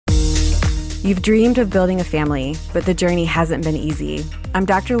You've dreamed of building a family, but the journey hasn't been easy. I'm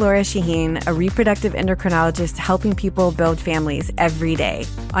Dr. Laura Shaheen, a reproductive endocrinologist helping people build families every day.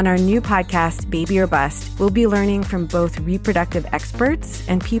 On our new podcast, Baby or Bust, we'll be learning from both reproductive experts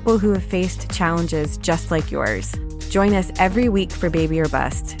and people who have faced challenges just like yours. Join us every week for Baby or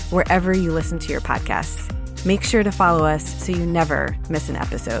Bust, wherever you listen to your podcasts. Make sure to follow us so you never miss an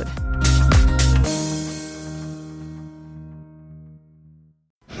episode.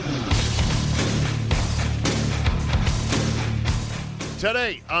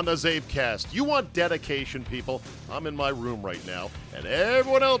 Today on the Zabecast, you want dedication, people? I'm in my room right now, and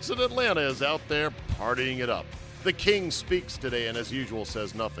everyone else in Atlanta is out there partying it up. The King speaks today and, as usual,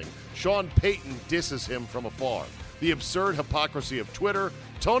 says nothing. Sean Payton disses him from afar. The absurd hypocrisy of Twitter,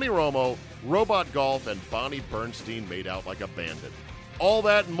 Tony Romo, Robot Golf, and Bonnie Bernstein made out like a bandit. All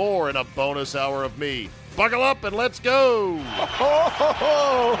that and more in a bonus hour of me. Buckle up and let's go!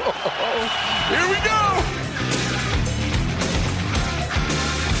 Here we go!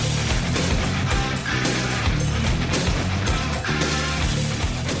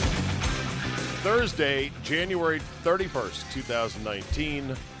 Thursday, January 31st,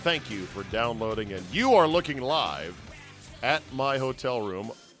 2019. Thank you for downloading, and you are looking live at my hotel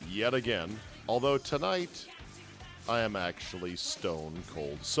room yet again, although tonight I am actually stone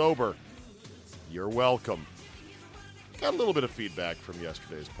cold sober. You're welcome. Got a little bit of feedback from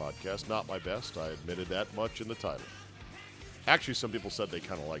yesterday's podcast. Not my best. I admitted that much in the title. Actually, some people said they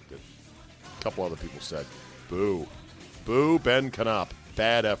kind of liked it. A couple other people said, boo. Boo Ben Knopp.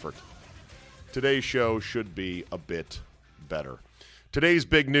 Bad effort. Today's show should be a bit better. Today's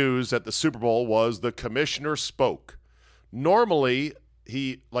big news at the Super Bowl was the commissioner spoke. Normally,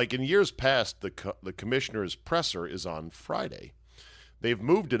 like in years past, the commissioner's presser is on Friday. They've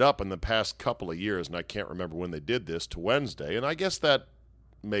moved it up in the past couple of years, and I can't remember when they did this, to Wednesday, and I guess that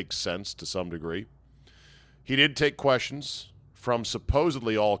makes sense to some degree. He did take questions from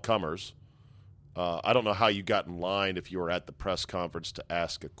supposedly all comers. I don't know how you got in line if you were at the press conference to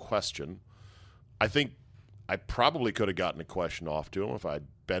ask a question. I think I probably could have gotten a question off to him if I'd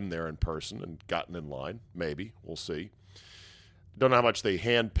been there in person and gotten in line. Maybe. We'll see. Don't know how much they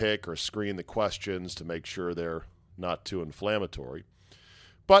handpick or screen the questions to make sure they're not too inflammatory.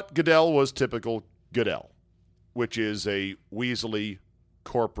 But Goodell was typical Goodell, which is a weaselly,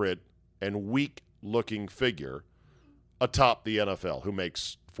 corporate, and weak-looking figure atop the NFL who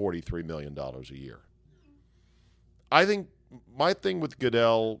makes $43 million a year. I think my thing with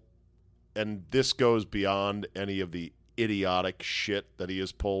Goodell, and this goes beyond any of the idiotic shit that he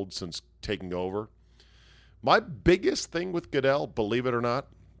has pulled since taking over. My biggest thing with Goodell, believe it or not,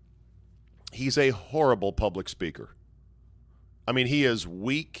 he's a horrible public speaker. I mean, he is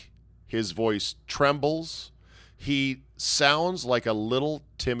weak. His voice trembles. He sounds like a little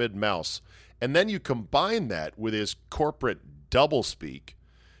timid mouse. And then you combine that with his corporate doublespeak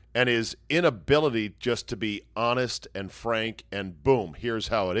and his inability just to be honest and frank and boom, here's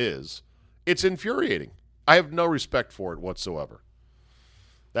how it is. It's infuriating. I have no respect for it whatsoever.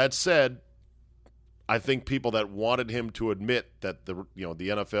 That said, I think people that wanted him to admit that the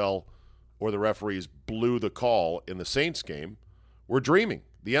NFL or the referees blew the call in the Saints game were dreaming.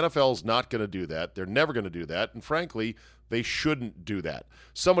 The NFL's not going to do that. They're never going to do that. And frankly, they shouldn't do that.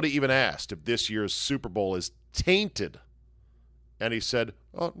 Somebody even asked if this year's Super Bowl is tainted. And he said,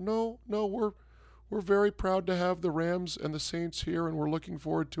 "Oh, no, we're very proud to have the Rams and the Saints here, and we're looking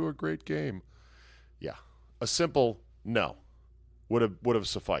forward to a great game." Yeah, a simple no would have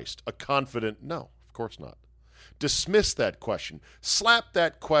sufficed. A confident no, of course not. Dismiss that question. Slap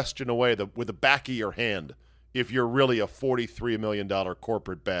that question away with the back of your hand if you're really a $43 million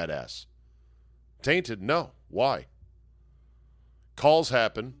corporate badass. Tainted? No. Why? Calls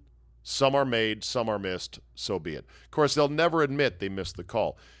happen. Some are made, some are missed, so be it. Of course, they'll never admit they missed the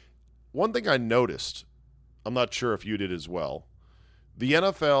call. One thing I noticed, I'm not sure if you did as well, the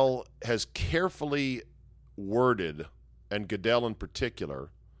NFL has carefully worded, and Goodell in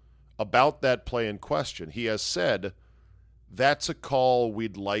particular, about that play in question. He has said, that's a call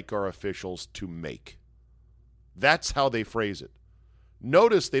we'd like our officials to make. That's how they phrase it.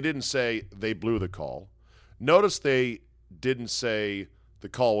 Notice they didn't say they blew the call. Notice they didn't say the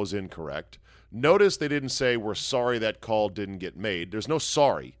call was incorrect. Notice they didn't say we're sorry that call didn't get made. There's no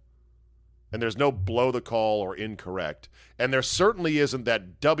sorry. And there's no blow the call or incorrect. And there certainly isn't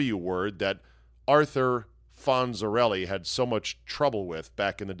that W word that Arthur Fonzarelli had so much trouble with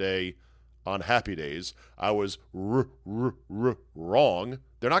back in the day on Happy Days. I was wrong.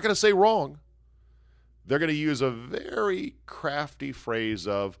 They're not going to say wrong. They're going to use a very crafty phrase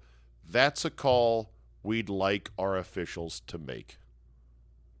of, that's a call we'd like our officials to make.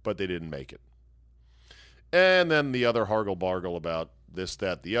 But they didn't make it. And then the other hargle-bargle about this,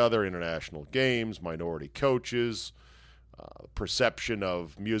 that, the other, international games, minority coaches, perception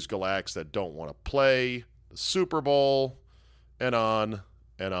of musical acts that don't want to play, the Super Bowl, and on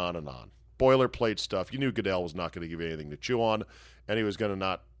and on and on. Boilerplate stuff. You knew Goodell was not going to give you anything to chew on, and he was going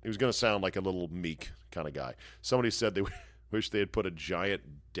to sound like a little meek kind of guy. Somebody said they wish they had put a giant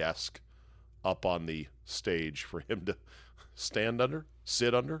desk up on the stage for him to sit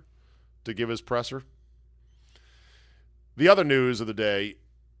under, to give his presser. The other news of the day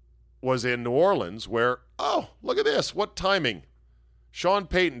was in New Orleans where, oh, look at this. What timing. Sean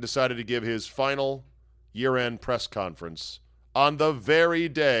Payton decided to give his final year-end press conference on the very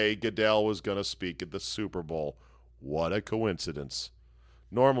day Goodell was going to speak at the Super Bowl. What a coincidence.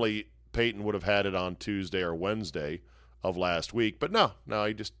 Normally, Payton would have had it on Tuesday or Wednesday of last week, but no,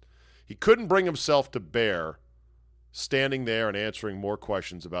 he couldn't bring himself to bear standing there and answering more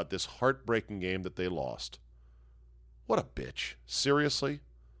questions about this heartbreaking game that they lost. What a bitch. Seriously?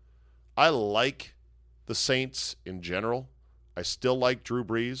 I like the Saints in general. I still like Drew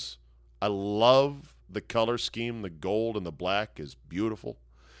Brees. I love the color scheme. The gold and the black is beautiful.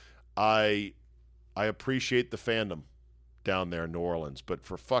 I appreciate the fandom down there in New Orleans. But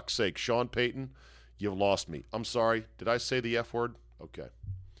for fuck's sake, Sean Payton, you've lost me. I'm sorry. Did I say the F word? Okay. I'm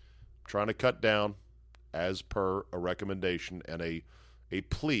trying to cut down as per a recommendation and a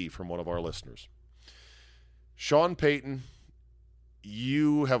plea from one of our listeners. Sean Payton,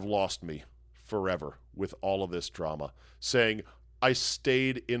 you have lost me forever with all of this drama. Saying, I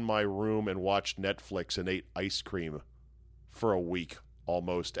stayed in my room and watched Netflix and ate ice cream for a week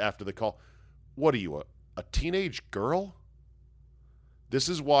almost after the call. What are you, a teenage girl? This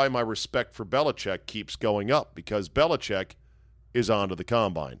is why my respect for Belichick keeps going up, because Belichick is on to the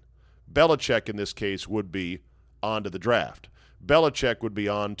combine. Belichick, in this case, would be on to the draft. Belichick would be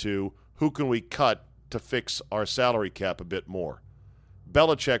on to who can we cut to fix our salary cap a bit more.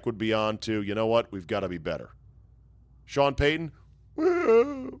 Belichick would be on to, you know what, we've got to be better. Sean Payton,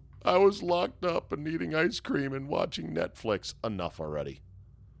 well, I was locked up and eating ice cream and watching Netflix. Enough already.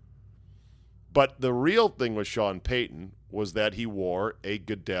 But the real thing with Sean Payton was that he wore a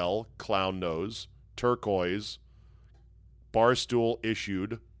Goodell clown nose, turquoise,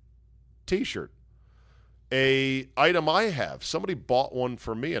 Barstool-issued T-shirt. A item I have. Somebody bought one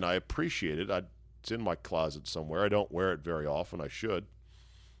for me, and I appreciate it. It's in my closet somewhere. I don't wear it very often. I should.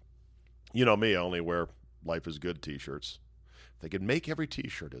 You know me, I only wear Life is Good T-shirts. If they could make every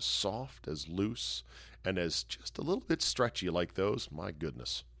T-shirt as soft, as loose, and as just a little bit stretchy like those, my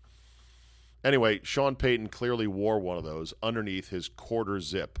goodness. Anyway, Sean Payton clearly wore one of those underneath his quarter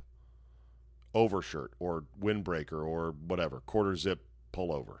zip overshirt or windbreaker or whatever, quarter zip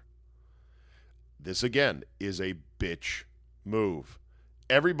pullover. This, again, is a bitch move.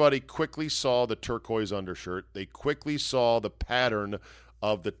 Everybody quickly saw the turquoise undershirt. They quickly saw the pattern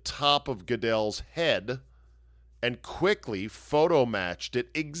of the top of Goodell's head and quickly photo matched it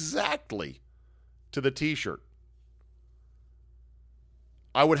exactly to the T-shirt.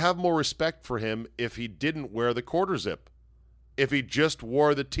 I would have more respect for him if he didn't wear the quarter zip, if he just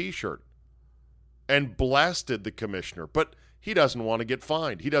wore the T-shirt and blasted the commissioner. But he doesn't want to get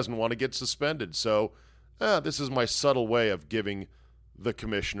fined. He doesn't want to get suspended. So this is my subtle way of giving the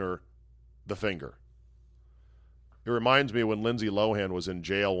commissioner the finger. It reminds me when Lindsay Lohan was in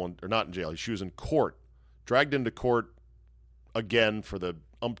jail, or not in jail, she was in court, dragged into court again for the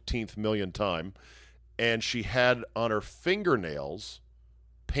umpteenth million time, and she had on her fingernails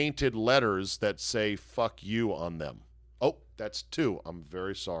painted letters that say fuck you on them. Oh, that's 2. I'm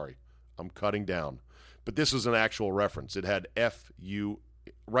very sorry. I'm cutting down. But this is an actual reference. It had F-U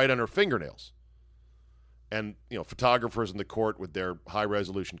right on her fingernails. And, photographers in the court with their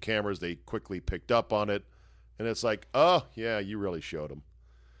high-resolution cameras, they quickly picked up on it. And it's like, oh, yeah, you really showed them.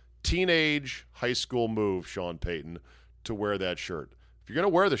 Teenage high school move, Sean Payton, to wear that shirt. If you're going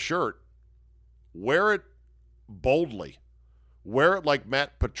to wear the shirt, wear it boldly. Wear it like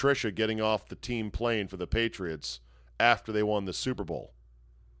Matt Patricia getting off the team plane for the Patriots after they won the Super Bowl.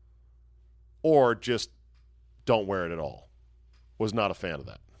 Or just don't wear it at all. Was not a fan of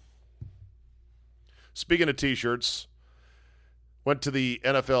that. Speaking of T-shirts, went to the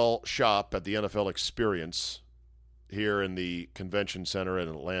NFL shop at the NFL Experience here in the Convention Center in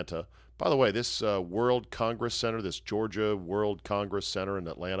Atlanta. By the way, this World Congress Center, this Georgia World Congress Center in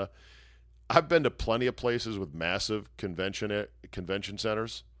Atlanta, I've been to plenty of places with massive convention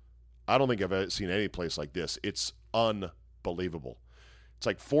centers. I don't think I've ever seen any place like this. It's unbelievable. It's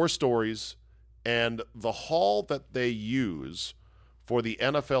like 4 stories, and the hall that they use for the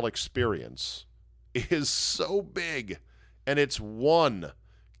NFL Experience is so big, and it's one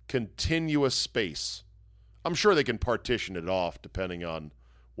continuous space. I'm sure they can partition it off depending on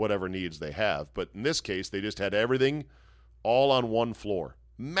whatever needs they have. But in this case, they just had everything all on one floor.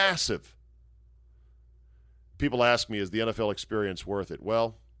 Massive. People ask me, is the NFL experience worth it?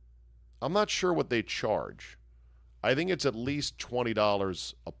 Well, I'm not sure what they charge. I think it's at least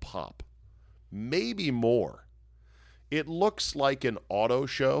 $20 a pop, maybe more. It looks like an auto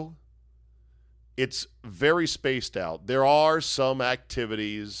show. It's very spaced out. There are some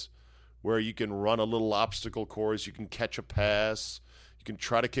activities where you can run a little obstacle course, you can catch a pass, you can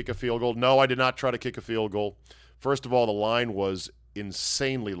try to kick a field goal. No, I did not try to kick a field goal. First of all, the line was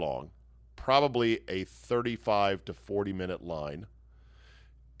insanely long, probably a 35 to 40-minute line.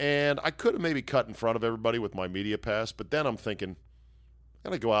 And I could have maybe cut in front of everybody with my media pass, but then I'm thinking,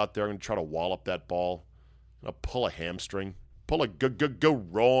 I'm going to go out there and try to wallop that ball. I'm going to pull a hamstring, pull a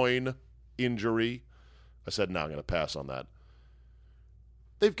groin injury. I said, no, I'm going to pass on that.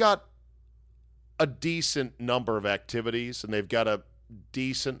 They've got a decent number of activities, and they've got a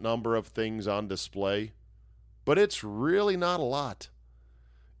decent number of things on display, but it's really not a lot.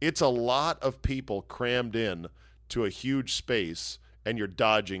 It's a lot of people crammed in to a huge space, and you're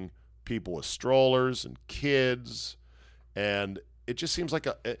dodging people with strollers and kids, and it just seems like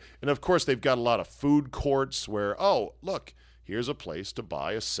and of course they've got a lot of food courts where, oh, look, here's a place to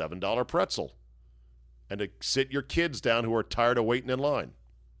buy a $7 pretzel and to sit your kids down who are tired of waiting in line.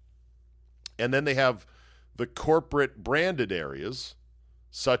 And then they have the corporate branded areas,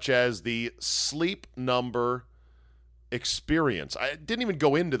 such as the Sleep Number experience. I didn't even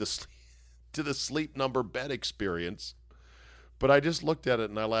go into the Sleep Number bed experience, but I just looked at it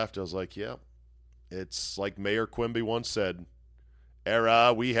and I laughed. I was like, yeah, it's like Mayor Quimby once said,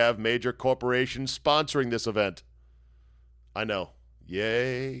 we have major corporations sponsoring this event. I know.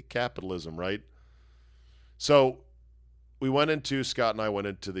 Yay, capitalism, right? So Scott and I went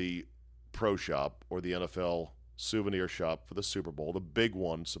into the pro shop, or the NFL souvenir shop for the Super Bowl, the big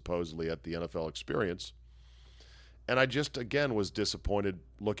one supposedly at the NFL experience. And I just, again, was disappointed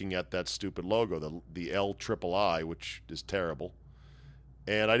looking at that stupid logo, the LIII, which is terrible.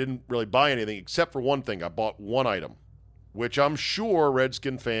 And I didn't really buy anything except for one thing. I bought one item, which I'm sure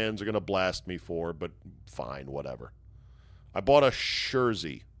Redskin fans are going to blast me for, but fine, whatever. I bought a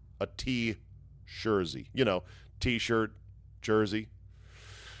jersey, a T-jersey, T-shirt, jersey.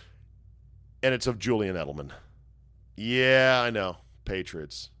 And it's of Julian Edelman. Yeah, I know.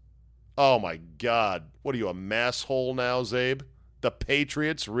 Patriots. Oh, my God. What are you, a masshole now, Zabe? The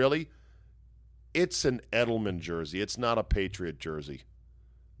Patriots? Really? It's an Edelman jersey. It's not a Patriot jersey.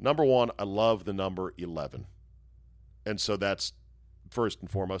 Number one, I love the number 11. And so that's first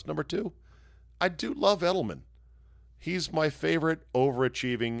and foremost. Number two, I do love Edelman. He's my favorite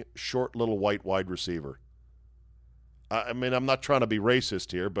overachieving, short little white wide receiver. I mean, I'm not trying to be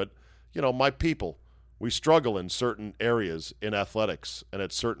racist here, but my people, we struggle in certain areas in athletics and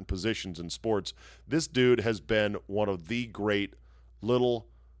at certain positions in sports. This dude has been one of the great little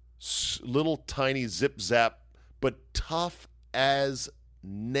tiny zip-zap, but tough as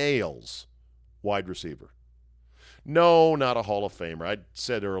nails wide receiver. No, not a Hall of Famer. I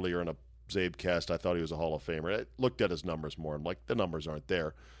said earlier in a Zabecast I thought he was a Hall of Famer. I looked at his numbers more. I'm like, the numbers aren't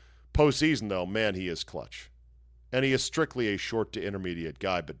there. Postseason, though, man, he is clutch. And he is strictly a short to intermediate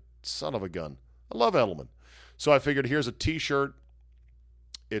guy, but son of a gun. I love Edelman. So I figured here's a T-shirt.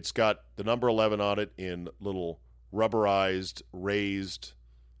 It's got the number 11 on it in little rubberized, raised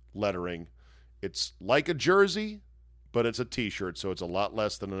lettering. It's like a jersey, but it's a T-shirt, so it's a lot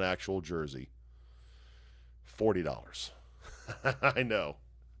less than an actual jersey. $40. I know.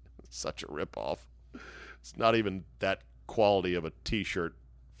 It's such a ripoff. It's not even that quality of a T-shirt.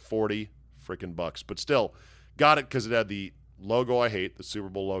 40 freaking bucks. But still, got it because it had the logo I hate, the Super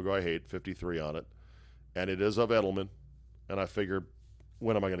Bowl logo I hate, 53 on it. And it is of Edelman. And I figured,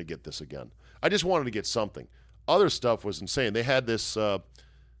 when am I going to get this again? I just wanted to get something. Other stuff was insane. They had this, they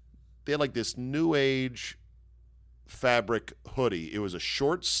had like this new age fabric hoodie. It was a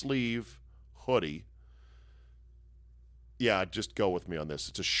short sleeve hoodie. Yeah, just go with me on this.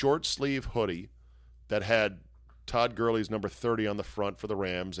 It's a short sleeve hoodie that had Todd Gurley's number 30 on the front for the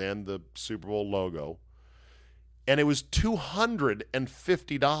Rams and the Super Bowl logo. And it was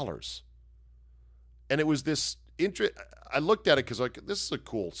 $250. And it was this I looked at it because this is a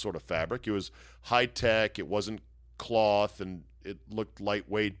cool sort of fabric. It was high tech. It wasn't cloth, and it looked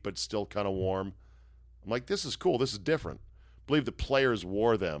lightweight but still kind of warm. I'm like, this is cool. This is different. I believe the players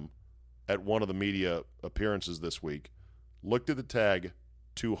wore them at one of the media appearances this week. Looked at the tag,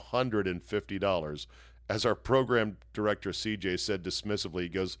 $250. As our program director, CJ, said dismissively, he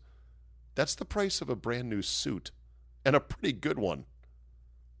goes, that's the price of a brand new suit, and a pretty good one.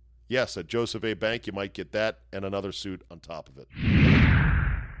 Yes, at Joseph A. Bank, you might get that and another suit on top of it.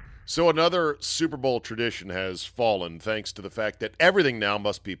 So another Super Bowl tradition has fallen thanks to the fact that everything now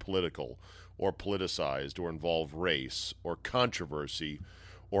must be political or politicized or involve race or controversy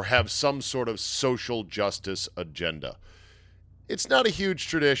or have some sort of social justice agenda. It's not a huge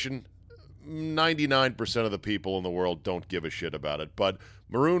tradition. 99% of the people in the world don't give a shit about it. But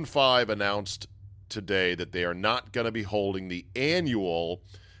Maroon 5 announced today that they are not going to be holding the annual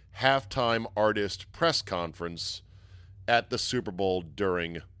halftime artist press conference at the Super Bowl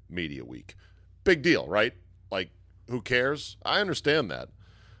during Media Week. Big deal, right? Like, who cares? I understand that.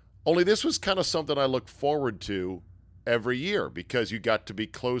 Only this was kind of something I look forward to every year because you got to be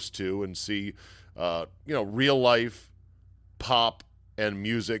close to and see, real life pop and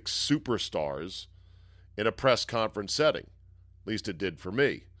music superstars in a press conference setting. At least it did for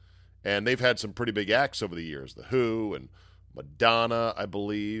me. And they've had some pretty big acts over the years, The Who and Madonna, I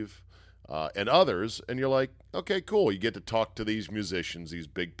believe, and others. And you're like, okay, cool. You get to talk to these musicians, these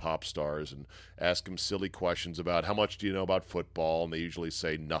big pop stars, and ask them silly questions about how much do you know about football, and they usually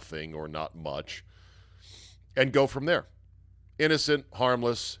say nothing or not much, and go from there. Innocent,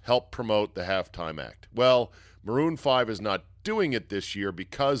 harmless, help promote the halftime act. Well, Maroon 5 is not doing it this year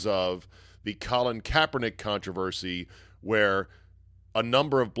because of the Colin Kaepernick controversy, where a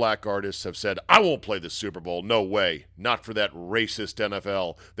number of black artists have said, I won't play the Super Bowl. No way. Not for that racist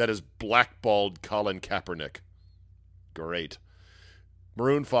NFL that has blackballed Colin Kaepernick. Great.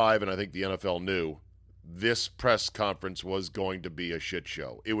 Maroon 5, and I think the NFL knew, this press conference was going to be a shit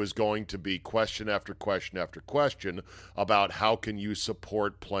show. It was going to be question after question after question about how can you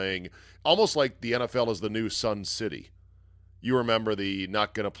support playing, almost like the NFL is the new Sun City. You remember the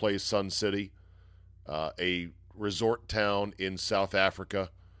not going to play Sun City, a resort town in South Africa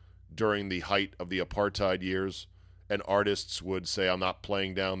during the height of the apartheid years, and artists would say, I'm not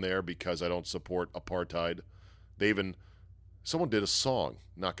playing down there because I don't support apartheid. Someone did a song,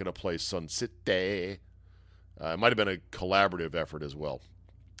 not going to play Sun City. It might have been a collaborative effort as well.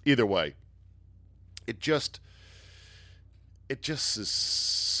 Either way, it just is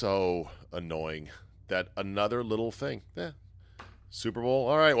so annoying that another little thing, Super Bowl,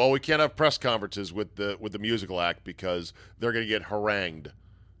 all right, well, we can't have press conferences with the musical act because they're going to get harangued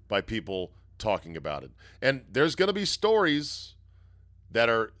by people talking about it. And there's going to be stories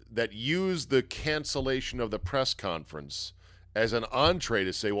that use the cancellation of the press conference as an entree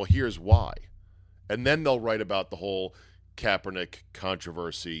to say, well, here's why. And then they'll write about the whole Kaepernick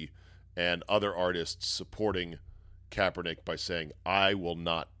controversy and other artists supporting Kaepernick by saying, I will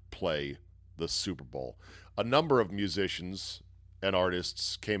not play the Super Bowl. A number of musicians and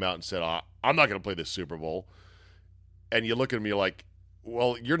artists came out and said, I'm not going to play the Super Bowl. And you look at me like,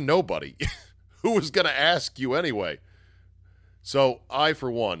 well, you're nobody. Who was going to ask you anyway? So I,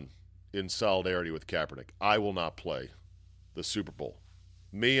 for one, in solidarity with Kaepernick, I will not play the Super Bowl.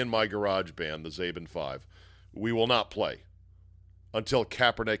 Me and my garage band, the Zabin 5, we will not play until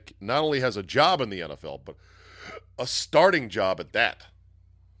Kaepernick not only has a job in the NFL, but a starting job at that,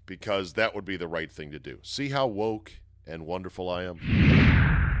 because that would be the right thing to do. See how woke and wonderful I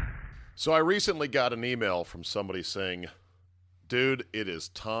am? So I recently got an email from somebody saying, dude, it is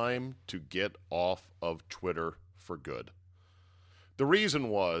time to get off of Twitter for good. The reason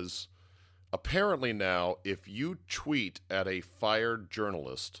was, apparently now, if you tweet at a fired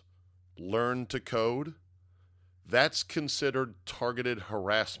journalist, learn to code, that's considered targeted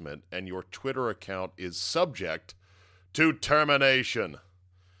harassment, and your Twitter account is subject to termination.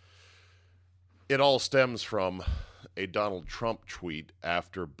 It all stems from a Donald Trump tweet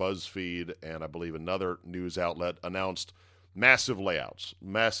after BuzzFeed and I believe another news outlet announced massive layoffs.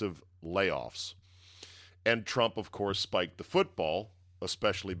 And Trump, of course, spiked the football,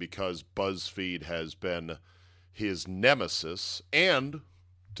 especially because BuzzFeed has been his nemesis and,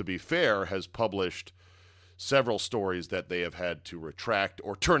 to be fair, has published several stories that they have had to retract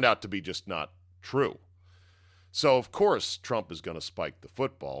or turned out to be just not true. So, of course, Trump is going to spike the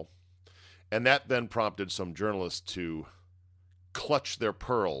football. And that then prompted some journalists to clutch their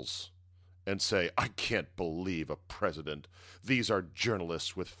pearls and say, I can't believe a president. These are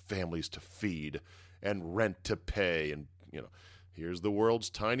journalists with families to feed and rent to pay. And, here's the world's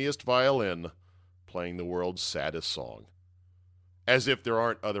tiniest violin playing the world's saddest song. As if there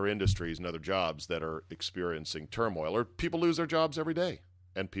aren't other industries and other jobs that are experiencing turmoil, or people lose their jobs every day,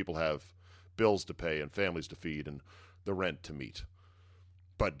 and people have bills to pay and families to feed and the rent to meet.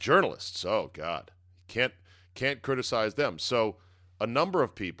 But journalists, oh God, can't criticize them. So a number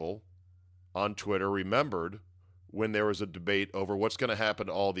of people on Twitter remembered when there was a debate over what's going to happen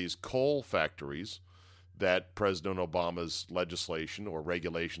to all these coal factories that President Obama's legislation or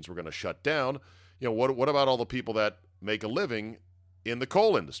regulations were going to shut down, what about all the people that make a living in the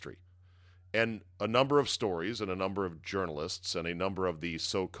coal industry? And a number of stories and a number of journalists and a number of the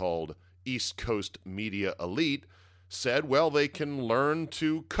so-called East Coast media elite said, well, they can learn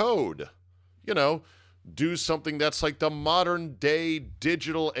to code, do something that's like the modern day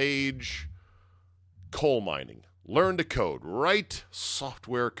digital age coal mining. Learn to code, write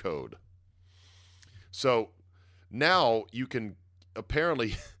software code. So now you can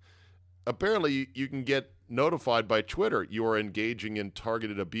apparently you can get notified by Twitter you are engaging in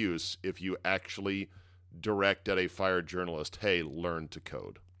targeted abuse if you actually direct at a fired journalist, hey, learn to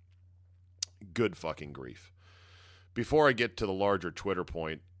code. Good fucking grief. Before I get to the larger Twitter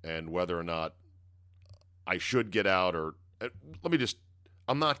point and whether or not I should get out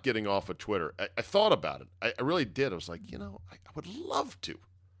I'm not getting off of Twitter. I thought about it. I really did. I was like, I would love to,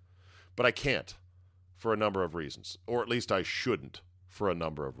 but I can't for a number of reasons, or at least I shouldn't for a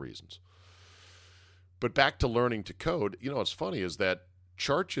number of reasons. But back to learning to code, what's funny is that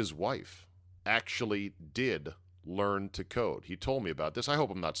Charch's wife actually did learn to code. He told me about this. I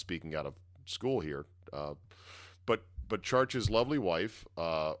hope I'm not speaking out of school here. But Charch's lovely wife,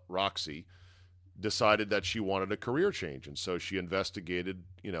 Roxy, decided that she wanted a career change. And so she investigated,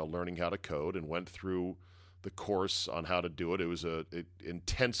 learning how to code and went through the course on how to do it. It was an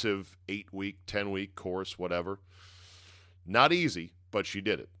intensive 8-week, 10-week course, whatever. Not easy, but she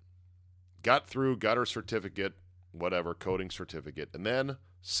did it. Got through, got her certificate, whatever, coding certificate, and then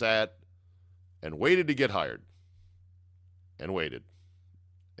sat and waited to get hired. And waited.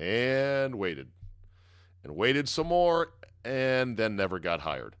 And waited. And waited some more, and then never got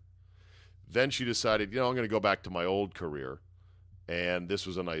hired. Then she decided, I'm going to go back to my old career, and this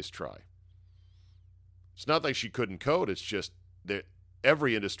was a nice try. It's not like she couldn't code. It's just that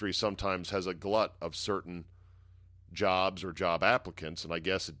every industry sometimes has a glut of certain jobs or job applicants, and I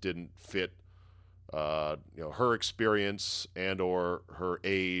guess it didn't fit her experience and or her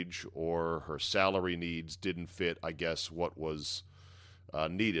age or her salary needs didn't fit, I guess, what was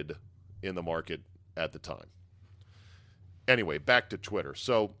needed in the market at the time. Anyway, back to Twitter.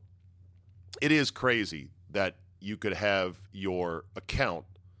 So it is crazy that you could have your account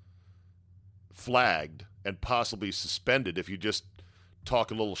flagged and possibly suspended if you just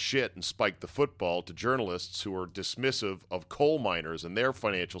talk a little shit and spike the football to journalists who are dismissive of coal miners and their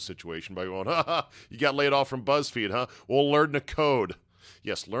financial situation by going, you got laid off from BuzzFeed, huh? Well, learn to code.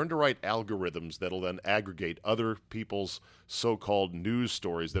 Yes, learn to write algorithms that'll then aggregate other people's so-called news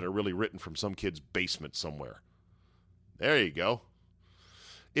stories that are really written from some kid's basement somewhere. There you go.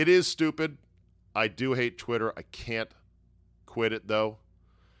 It is stupid. I do hate Twitter. I can't quit it, though.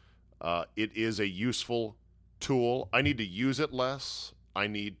 It is a useful tool. I need to use it less. I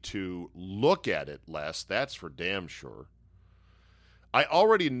need to look at it less. That's for damn sure. I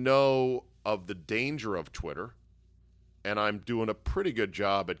already know of the danger of Twitter, and I'm doing a pretty good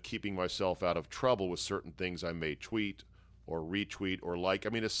job at keeping myself out of trouble with certain things I may tweet or retweet or like. I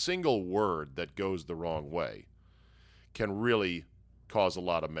mean, a single word that goes the wrong way can really cause a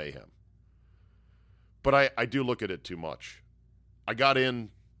lot of mayhem. But I do look at it too much. I got in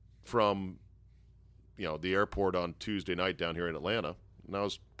from the airport on Tuesday night down here in Atlanta, and I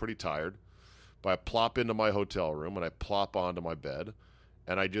was pretty tired. But I plop into my hotel room, and I plop onto my bed,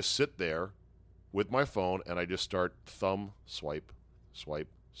 and I just sit there with my phone, and I just start thumb, swipe, swipe,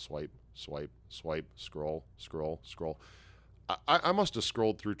 swipe, swipe, swipe, scroll, scroll, scroll. I must have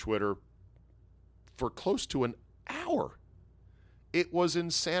scrolled through Twitter for close to an hour. It was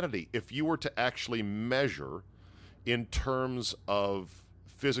insanity. If you were to actually measure in terms of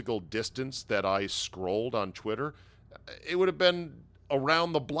physical distance that I scrolled on Twitter, it would have been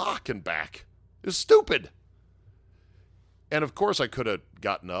around the block and back. It was stupid. And of course I could have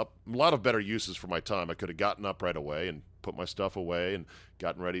gotten up. A lot of better uses for my time. I could have gotten up right away and put my stuff away and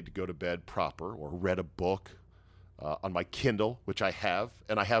gotten ready to go to bed proper, or read a book on my Kindle, which I have.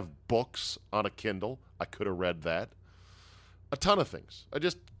 And I have books on a Kindle. I could have read that. A ton of things. I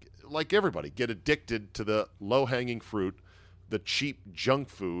just, like everybody, get addicted to the low-hanging fruit, the cheap junk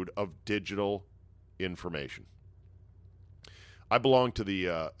food of digital information. I belong to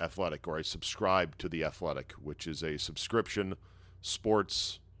the Athletic, or I subscribe to the Athletic, which is a subscription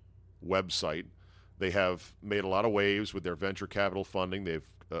sports website. They have made a lot of waves with their venture capital funding. They've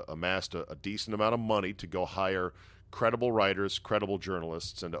amassed a decent amount of money to go hire credible writers, credible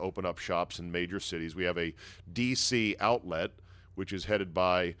journalists, and to open up shops in major cities. We have a D.C. outlet, which is headed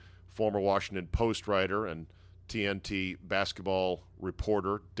by former Washington Post writer and TNT basketball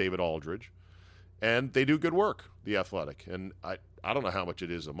reporter David Aldridge. And they do good work, The Athletic. And I don't know how much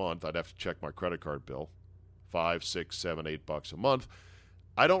it is a month. I'd have to check my credit card bill. $5, $6, $7, $8 a month.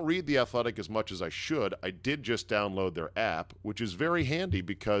 I don't read The Athletic as much as I should. I did just download their app, which is very handy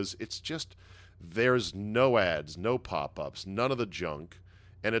because it's just, there's no ads, no pop-ups, none of the junk,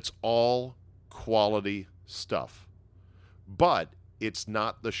 and it's all quality stuff. But it's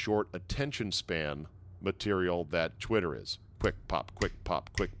not the short attention span material that Twitter is. Quick pop, quick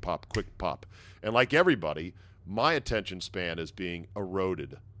pop, quick pop, quick pop. And like everybody, my attention span is being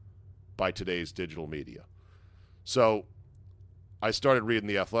eroded by today's digital media. So I started reading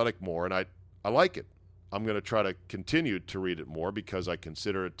The Athletic more, and I like it. I'm going to try to continue to read it more because I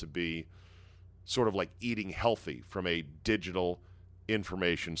consider it to be sort of like eating healthy from a digital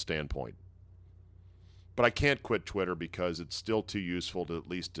information standpoint. But I can't quit Twitter because it's still too useful to at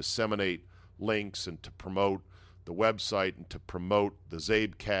least disseminate links and to promote the website and to promote the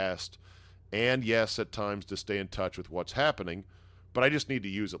Zabecast, and yes, at times to stay in touch with what's happening, but I just need to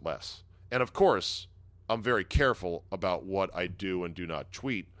use it less. And of course, I'm very careful about what I do and do not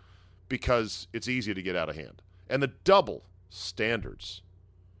tweet because it's easy to get out of hand. And the double standards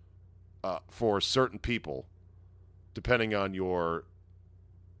for certain people, depending on your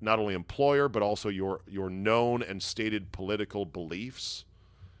not only employer but also your known and stated political beliefs,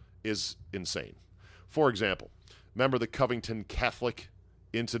 is insane. For example, remember the Covington Catholic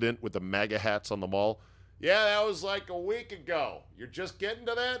incident with the MAGA hats on the mall? Yeah, that was like a week ago. You're just getting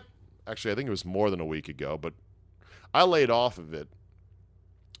to that? Actually, I think it was more than a week ago, but I laid off of it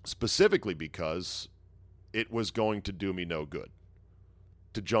specifically because it was going to do me no good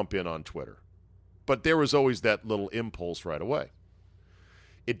to jump in on Twitter. But there was always that little impulse right away.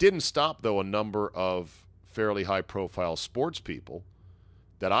 It didn't stop, though, a number of fairly high-profile sports people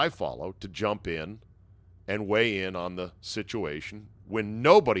that I follow to jump in and weigh in on the situation when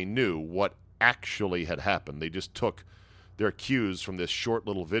nobody knew what actually had happened. They just took their cues from this short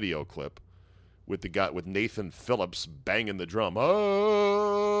little video clip with the guy with Nathan Phillips banging the drum.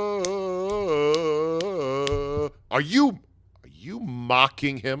 Are you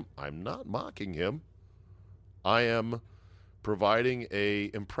mocking him? I'm not mocking him. I am providing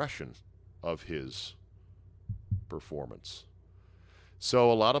a impression of his performance.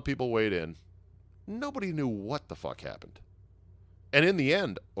 So a lot of people weighed in. Nobody knew what the fuck happened. And in the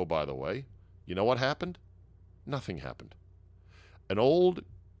end, oh, by the way, you know what happened? Nothing happened. An old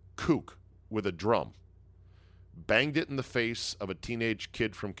kook with a drum banged it in the face of a teenage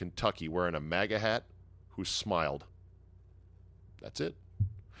kid from Kentucky wearing a MAGA hat who smiled. That's it.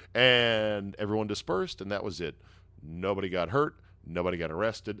 And everyone dispersed, and that was it. Nobody got hurt. Nobody got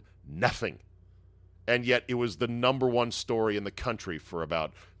arrested. Nothing. And yet it was the number one story in the country for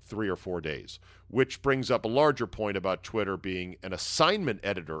about 3 or 4 days, which brings up a larger point about Twitter being an assignment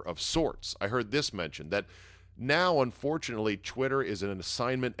editor of sorts. I heard this mentioned, that now, unfortunately, Twitter is an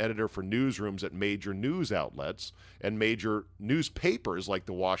assignment editor for newsrooms at major news outlets and major newspapers like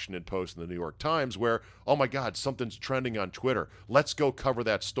the Washington Post and the New York Times, where, oh my God, something's trending on Twitter. Let's go cover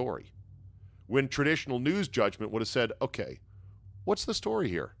that story. When traditional news judgment would have said, okay, what's the story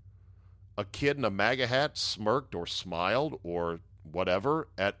here? A kid in a MAGA hat smirked or smiled or whatever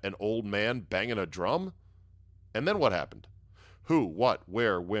at an old man banging a drum? And then what happened? Who, what,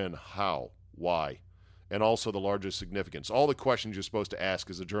 where, when, how, why? And also the largest significance. All the questions you're supposed to ask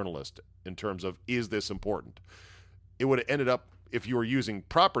as a journalist in terms of, is this important? It would have ended up, if you were using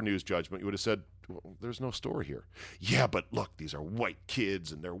proper news judgment, you would have said, well, there's no story here. Yeah, but look, these are white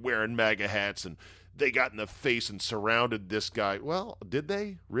kids, and they're wearing MAGA hats, and they got in the face and surrounded this guy. Well, did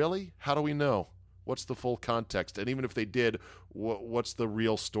they? Really? How do we know? What's the full context? And even if they did, what's the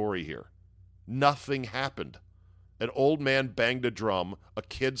real story here? Nothing happened. An old man banged a drum, a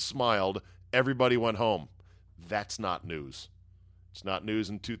kid smiled, everybody went home. That's not news. It's not news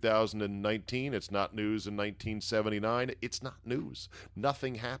in 2019. It's not news in 1979. It's not news.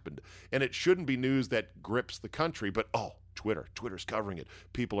 Nothing happened. And it shouldn't be news that grips the country, but, oh, Twitter's covering it.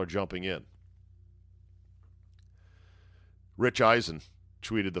 People are jumping in. Rich Eisen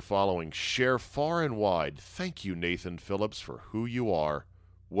tweeted the following: share far and wide. Thank you, Nathan Phillips, for who you are,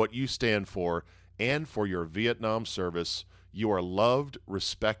 what you stand for, and for your Vietnam service. You are loved,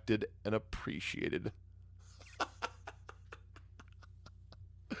 respected, and appreciated.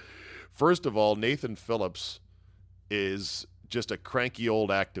 First of all, Nathan Phillips is just a cranky old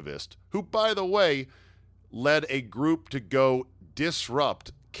activist who, by the way, led a group to go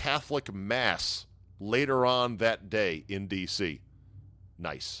disrupt Catholic Mass later on that day in D.C.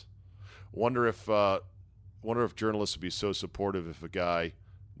 Nice. Wonder if journalists would be so supportive if a guy,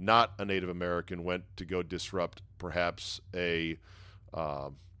 not a Native American, went to go disrupt perhaps a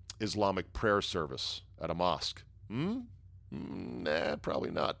Islamic prayer service at a mosque. Nah,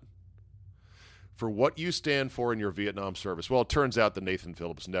 probably not. for what you stand for in your Vietnam service. Well, it turns out that Nathan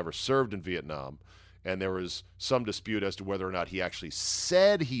Phillips never served in Vietnam, and there was some dispute as to whether or not he actually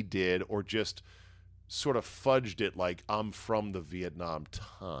said he did or just sort of fudged it like, I'm from the Vietnam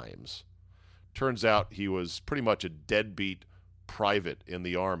Times. Turns out he was pretty much a deadbeat private in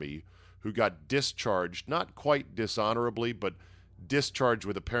the Army who got discharged, not quite dishonorably, but discharged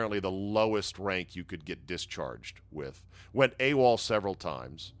with apparently the lowest rank you could get discharged with. Went AWOL several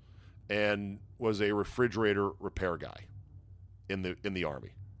times and was a refrigerator repair guy in the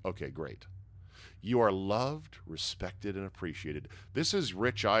Army. Okay, great. You are loved, respected, and appreciated. This is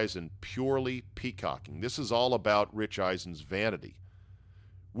Rich Eisen purely peacocking. This is all about Rich Eisen's vanity,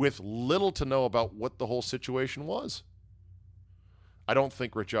 with little to no about what the whole situation was. I don't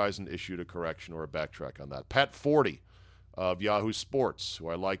think Rich Eisen issued a correction or a backtrack on that. Pat Forty of Yahoo Sports, who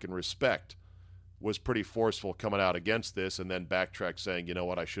I like and respect, was pretty forceful coming out against this and then backtracked saying, you know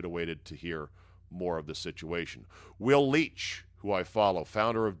what, I should have waited to hear more of the situation. Will Leitch, who I follow,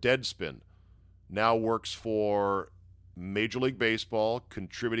 founder of Deadspin, now works for Major League Baseball,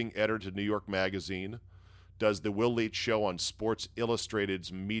 contributing editor to New York Magazine, does the Will Leitch Show on Sports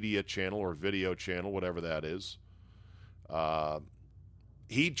Illustrated's media channel or video channel, whatever that is.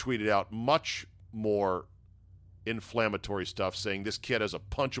 He tweeted out much more inflammatory stuff, saying this kid has a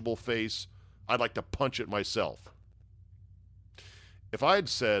punchable face. I'd like to punch it myself. If I had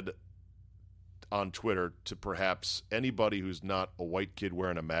said on Twitter to perhaps anybody who's not a white kid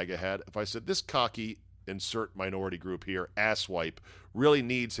wearing a MAGA hat, if I said this cocky, insert minority group here, asswipe, really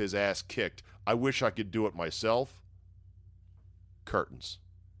needs his ass kicked, I wish I could do it myself, curtains.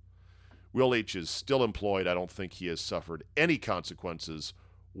 Will Leitch is still employed. I don't think he has suffered any consequences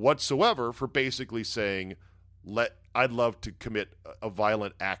whatsoever for basically saying, I'd love to commit a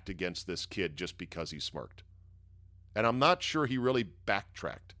violent act against this kid just because he smirked. And I'm not sure he really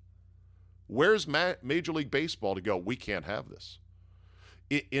backtracked. Where's Major League Baseball to go, we can't have this?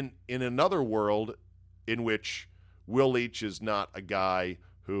 In another world in which Will Leitch is not a guy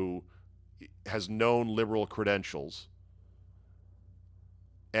who has known liberal credentials,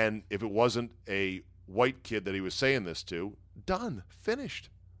 and if it wasn't a white kid that he was saying this to, done, finished.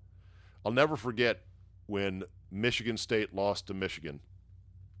 I'll never forget when Michigan State lost to Michigan.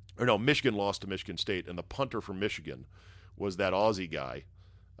 Michigan lost to Michigan State, and the punter from Michigan was that Aussie guy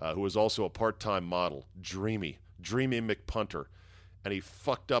who was also a part-time model, Dreamy McPunter. And he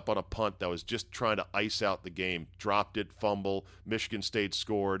fucked up on a punt that was just trying to ice out the game, dropped it, fumble, Michigan State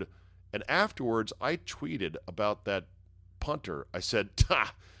scored. And afterwards, I tweeted about that punter. I said,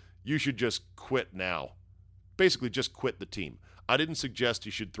 you should just quit now. Basically, just quit the team. I didn't suggest he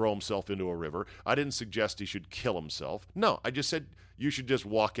should throw himself into a river. I didn't suggest he should kill himself. No, I just said you should just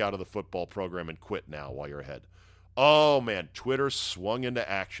walk out of the football program and quit now while you're ahead. Oh, man, Twitter swung into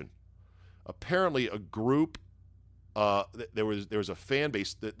action. Apparently, a group, there was a fan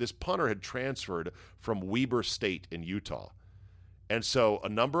base. This punter had transferred from Weber State in Utah. And so a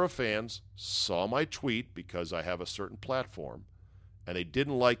number of fans saw my tweet because I have a certain platform, and they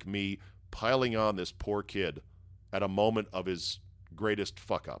didn't like me piling on this poor kid at a moment of his greatest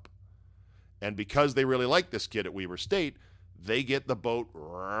fuck-up. And because they really like this kid at Weber State, they get the boat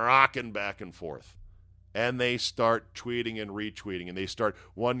rocking back and forth. And they start tweeting and retweeting. And they start,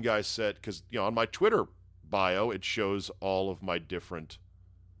 one guy said, because on my Twitter bio, it shows all of my different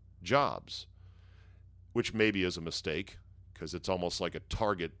jobs, which maybe is a mistake, because it's almost like a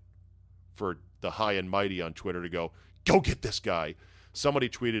target for the high and mighty on Twitter to go get this guy. Somebody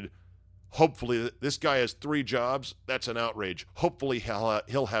tweeted, hopefully this guy has 3 jobs. That's an outrage. Hopefully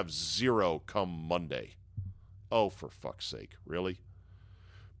he'll have 0 come Monday. Oh, for fuck's sake, really?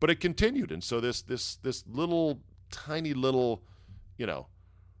 But it continued, and so this little tiny little,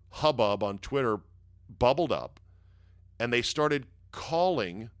 hubbub on Twitter bubbled up, and they started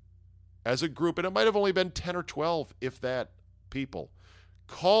calling as a group, and it might have only been 10 or 12, if that, people,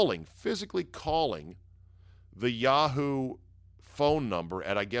 physically calling the Yahoo phone number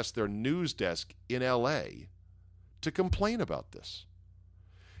at, I guess, their news desk in L.A. to complain about this.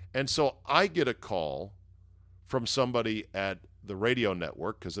 And so I get a call from somebody at the radio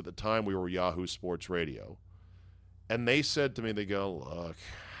network, because at the time we were Yahoo Sports Radio, and they said to me, they go, look,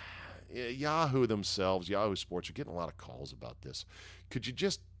 Yahoo themselves, Yahoo Sports, are getting a lot of calls about this. Could you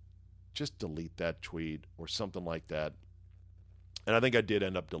just delete that tweet or something like that? And I think I did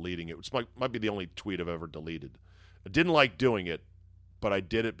end up deleting it, which might be the only tweet I've ever deleted. I didn't like doing it, but I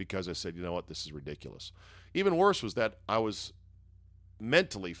did it because I said, you know what, this is ridiculous. Even worse was that I was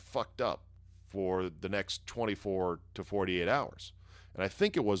mentally fucked up for the next 24 to 48 hours. And I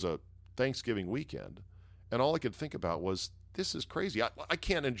think it was a Thanksgiving weekend, and all I could think about was, this is crazy. I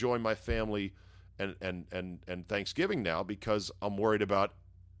can't enjoy my family and Thanksgiving now because I'm worried about,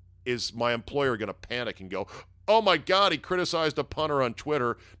 is my employer going to panic and go, oh my God, he criticized a punter on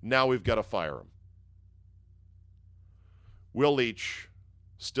Twitter, now we've got to fire him. Will Leitch,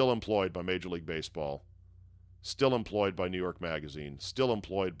 still employed by Major League Baseball, still employed by New York Magazine, still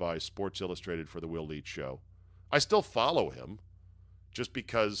employed by Sports Illustrated for the Will Leitch Show. I still follow him just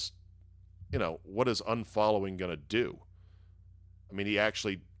because, what is unfollowing going to do? I mean, he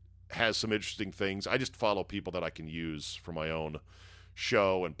actually has some interesting things. I just follow people that I can use for my own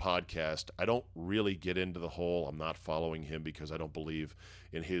show and podcast. I don't really get into the whole, I'm not following him because I don't believe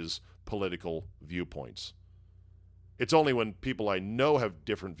in his political viewpoints. It's only when people I know have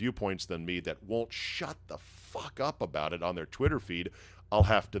different viewpoints than me that won't shut the fuck up about it on their Twitter feed, I'll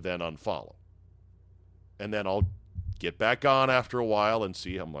have to then unfollow. And then I'll get back on after a while and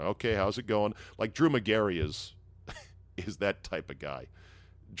see, I'm like, okay, how's it going? Like Drew Magary is that type of guy.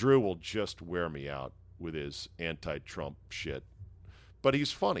 Drew will just wear me out with his anti-Trump shit. But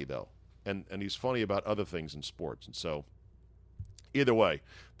he's funny, though, and he's funny about other things in sports. And so, either way,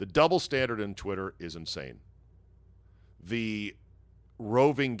 the double standard in Twitter is insane. The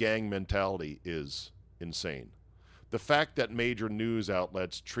roving gang mentality is insane. The fact that major news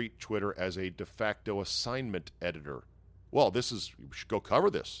outlets treat Twitter as a de facto assignment editor. Well, we should go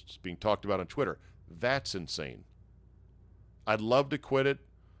cover this. It's being talked about on Twitter. That's insane. I'd love to quit it,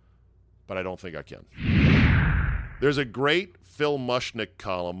 but I don't think I can. There's a great Phil Mushnick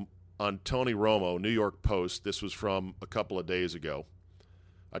column on Tony Romo, New York Post. This was from a couple of days ago.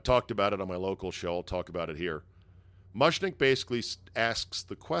 I talked about it on my local show. I'll talk about it here. Mushnick basically asks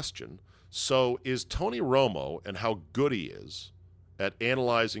the question, so is Tony Romo and how good he is at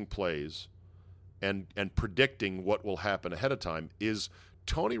analyzing plays and predicting what will happen ahead of time, is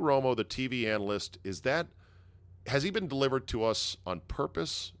Tony Romo, the TV analyst, has he been delivered to us on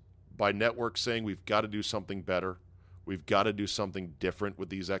purpose by networks saying we've got to do something better? We've got to do something different with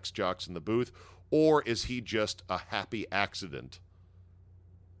these ex-jocks in the booth? Or is he just a happy accident,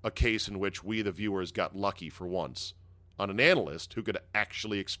 a case in which we, the viewers, got lucky for once on an analyst who could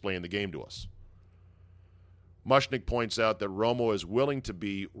actually explain the game to us? Mushnick points out that Romo is willing to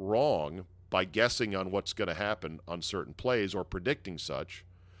be wrong by guessing on what's going to happen on certain plays or predicting such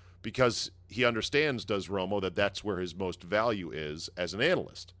because he understands, does Romo, that that's where his most value is as an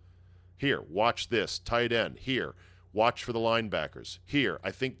analyst. Here, watch this, tight end. Here, watch for the linebackers. Here,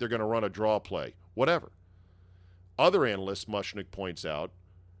 I think they're going to run a draw play. Whatever. Other analysts, Mushnick points out,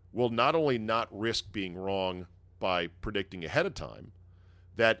 will not only not risk being wrong by predicting ahead of time,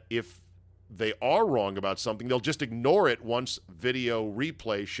 that if they are wrong about something, they'll just ignore it once video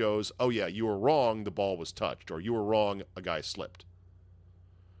replay shows, oh yeah, you were wrong, the ball was touched, or you were wrong, a guy slipped.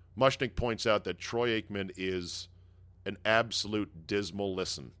 Mushnick points out that Troy Aikman is an absolute dismal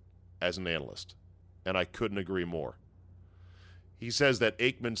listen as an analyst, and I couldn't agree more. He says that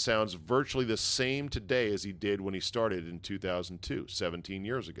Aikman sounds virtually the same today as he did when he started in 2002, 17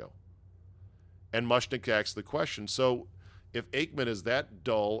 years ago. And Mushnick asks the question, so if Aikman is that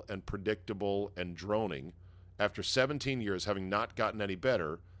dull and predictable and droning, after 17 years having not gotten any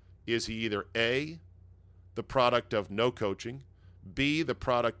better, is he either A, the product of no coaching, B, the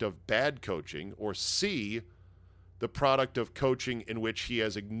product of bad coaching, or C, the product of coaching in which he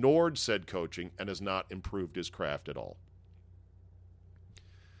has ignored said coaching and has not improved his craft at all?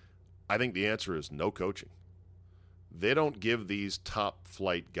 I think the answer is no coaching. They don't give these top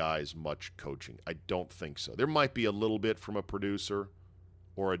flight guys much coaching. I don't think so. There might be a little bit from a producer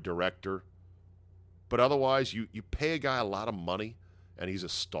or a director, but otherwise you pay a guy a lot of money and he's a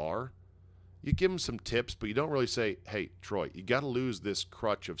star. You give him some tips, but you don't really say, hey, Troy, you got to lose this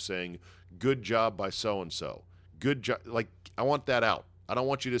crutch of saying, good job by so-and-so. Good job. Like, I want that out. I don't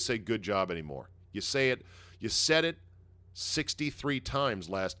want you to say good job anymore. You said it 63 times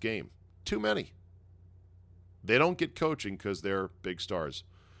last game. Too many. They don't get coaching because they're big stars.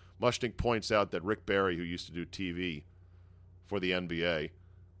 Mushnick points out that Rick Barry, who used to do TV for the NBA,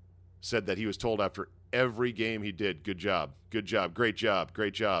 said that he was told after every game he did, good job, great job,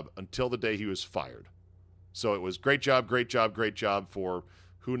 great job, until the day he was fired. So it was great job for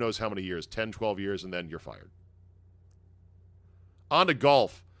who knows how many years, 10, 12 years, and then you're fired. On to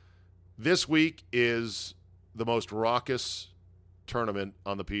golf. This week is the most raucous tournament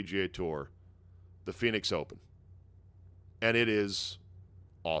on the PGA Tour, the Phoenix Open. And it is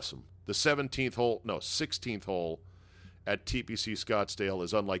awesome. The 16th hole at TPC Scottsdale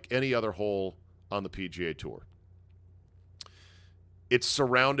is unlike any other hole on the PGA Tour. It's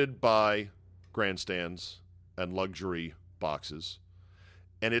surrounded by grandstands and luxury boxes,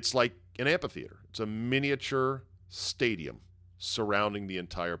 and it's like an amphitheater. It's a miniature stadium surrounding the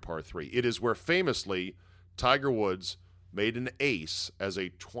entire par 3. It is where famously Tiger Woods made an ace as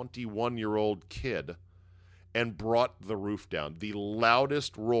a 21-year-old kid and brought the roof down. The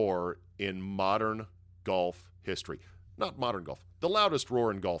loudest roar in modern golf history. Not modern golf. The loudest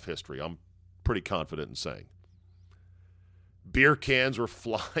roar in golf history, I'm pretty confident in saying. Beer cans were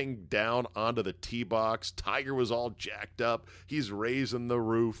flying down onto the tee box. Tiger was all jacked up. He's raising the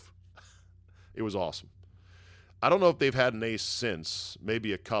roof. It was awesome. I don't know if they've had an ace since.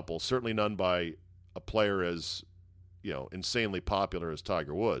 Maybe a couple. Certainly none by a player as, insanely popular as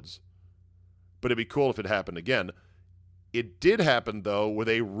Tiger Woods. But it'd be cool if it happened again. It did happen, though, with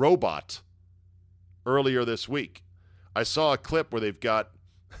a robot earlier this week. I saw a clip where they've got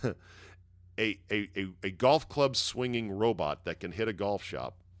a golf club swinging robot that can hit a golf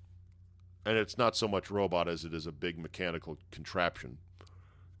shop. And it's not so much robot as it is a big mechanical contraption.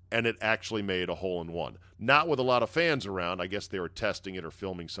 And it actually made a hole-in-one. Not with a lot of fans around. I guess they were testing it or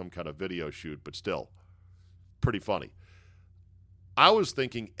filming some kind of video shoot, but still, pretty funny. I was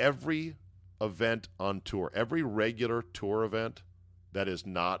thinking every event on tour, every regular tour event that is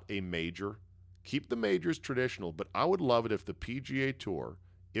not a major, keep the majors traditional, but I would love it if the PGA Tour,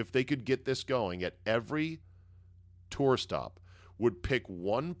 if they could get this going at every tour stop, would pick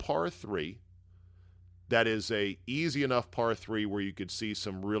one par 3 that is a easy enough par 3 where you could see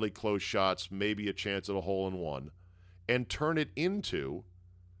some really close shots, maybe a chance at a hole-in-one, and turn it into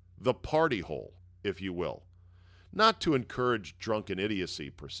the party hole, if you will. Not to encourage drunken idiocy,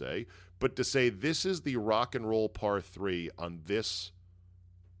 per se, but to say this is the rock and roll par 3 on this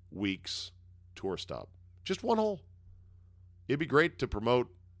week's tour stop. Just one hole. It'd be great to promote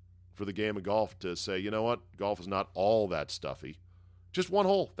for the game of golf to say, you know what, golf is not all that stuffy. Just one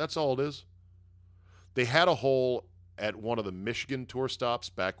hole. That's all it is. They had a hole at one of the Michigan tour stops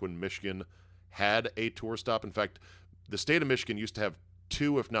back when Michigan had a tour stop. In fact, the state of Michigan used to have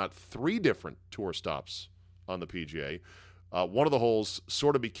 2, if not 3 different tour stops on the PGA. One of the holes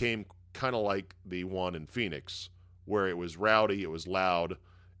sort of became kind of like the one in Phoenix, where it was rowdy, it was loud,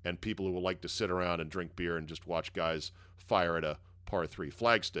 and people who would like to sit around and drink beer and just watch guys fire at a par 3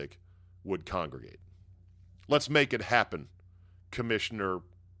 flagstick would congregate. Let's make it happen, Commissioner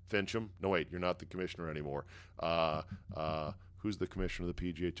Fincham. No, wait, you're not the commissioner anymore. Who's the commissioner of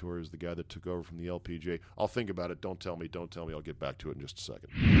the PGA Tour? Is the guy that took over from the LPGA? I'll think about it. Don't tell me. I'll get back to it in just a second.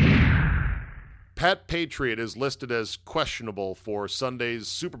 Pat Patriot is listed as questionable for Sunday's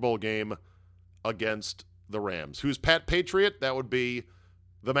Super Bowl game against the Rams. Who's Pat Patriot? That would be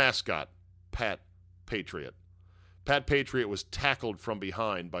the mascot, Pat Patriot. Pat Patriot was tackled from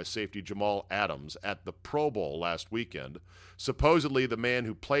behind by safety Jamal Adams at the Pro Bowl last weekend. Supposedly, the man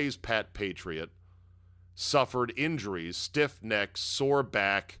who plays Pat Patriot suffered injuries, stiff neck, sore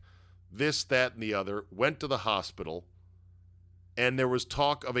back, this, that, and the other, went to the hospital, and there was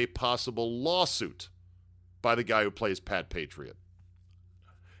talk of a possible lawsuit by the guy who plays Pat Patriot.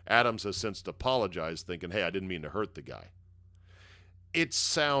 Adams has since apologized, thinking, hey, I didn't mean to hurt the guy. It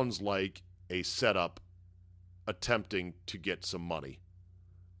sounds like a setup attempting to get some money.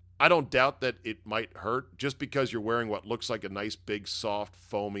 I don't doubt that it might hurt just because you're wearing what looks like a nice, big, soft,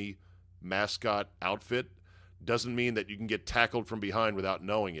 foamy mascot outfit doesn't mean that you can get tackled from behind without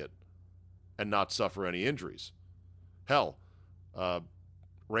knowing it and not suffer any injuries. Hell,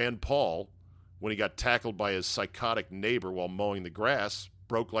 Rand Paul, when he got tackled by his psychotic neighbor while mowing the grass,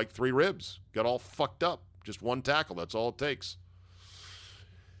 broke like 3 ribs, got all fucked up. Just one tackle, that's all it takes.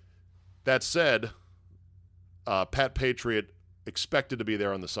 That said, Pat Patriot expected to be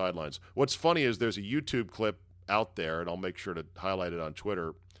there on the sidelines. What's funny is there's a YouTube clip out there, and I'll make sure to highlight it on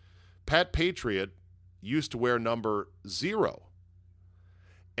Twitter. Pat Patriot used to wear number 0.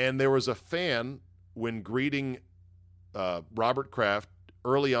 And there was a fan, when greeting Robert Kraft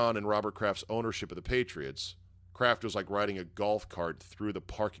early on in Robert Kraft's ownership of the Patriots, Kraft was like riding a golf cart through the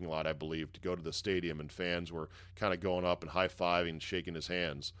parking lot, I believe, to go to the stadium, and fans were kind of going up and high-fiving and shaking his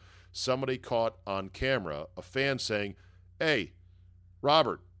hands. Somebody caught on camera a fan saying, hey,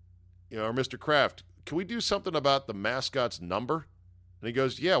 Robert, or Mr. Kraft, can we do something about the mascot's number? And he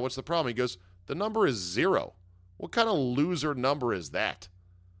goes, yeah, what's the problem? He goes, the number is 0. What kind of loser number is that?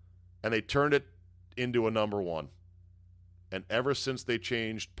 And they turned it into a number 1. And ever since they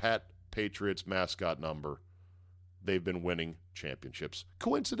changed Pat Patriot's mascot number, they've been winning championships.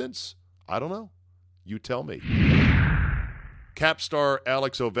 Coincidence? I don't know. You tell me. Cap star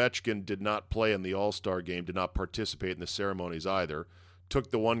Alex Ovechkin did not play in the All-Star game, did not participate in the ceremonies either.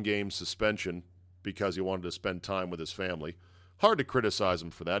 Took the 1-game suspension because he wanted to spend time with his family. Hard to criticize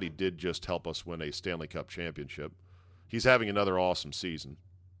him for that. He did just help us win a Stanley Cup championship. He's having another awesome season.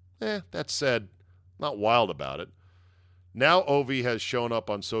 That said, not wild about it. Now Ovi has shown up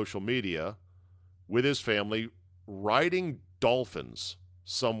on social media with his family riding dolphins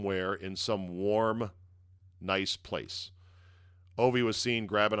somewhere in some warm, nice place. Ovi was seen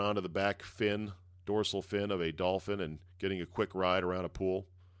grabbing onto the back fin, dorsal fin of a dolphin and getting a quick ride around a pool.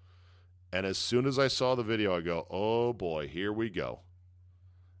 And as soon as I saw the video, I go, oh boy, here we go.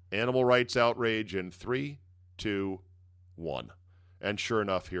 Animal rights outrage in 3, 2, 1. And sure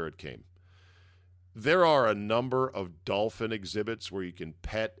enough, here it came. There are a number of dolphin exhibits where you can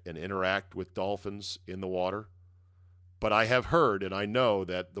pet and interact with dolphins in the water. But I have heard and I know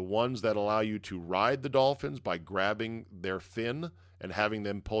that the ones that allow you to ride the dolphins by grabbing their fin and having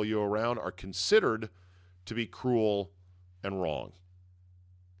them pull you around are considered to be cruel and wrong.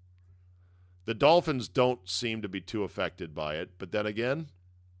 The dolphins don't seem to be too affected by it, but then again,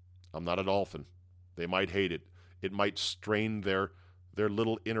 I'm not a dolphin. They might hate it. It might strain their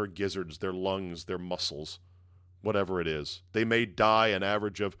little inner gizzards, their lungs, their muscles, whatever it is. They may die an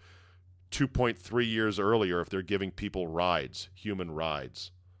average of 2.3 years earlier if they're giving people rides, human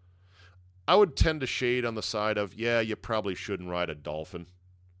rides. I would tend to shade on the side of, yeah, you probably shouldn't ride a dolphin,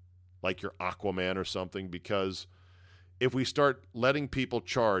 like you're Aquaman or something, because if we start letting people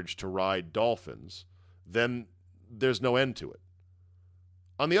charge to ride dolphins, then there's no end to it.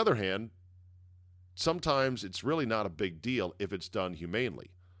 On the other hand, sometimes it's really not a big deal if it's done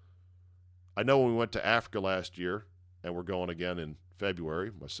humanely. I know when we went to Africa last year, and we're going again in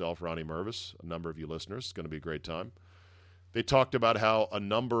February, myself, Ronnie Mervis, a number of you listeners, it's going to be a great time. They talked about how a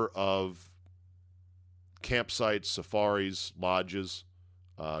number of campsites, safaris, lodges,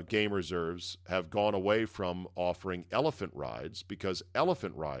 game reserves have gone away from offering elephant rides because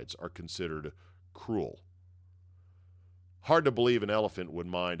elephant rides are considered cruel. Hard to believe an elephant would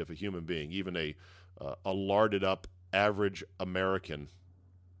mind if a human being, even a larded up average American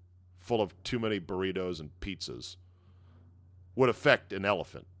full of too many burritos and pizzas, would affect an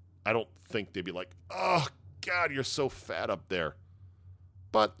elephant. I don't think they'd be like, oh, God, you're so fat up there.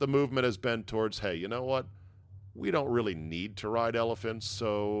 But the movement has been towards, hey, you know what? We don't really need to ride elephants,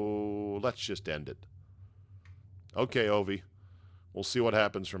 so let's just end it. Okay, Ovi, we'll see what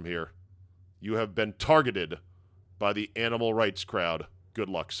happens from here. You have been targeted by the animal rights crowd. Good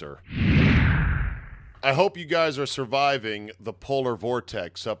luck, sir. I hope you guys are surviving the polar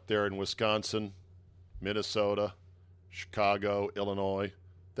vortex up there in Wisconsin, Minnesota, Chicago, Illinois,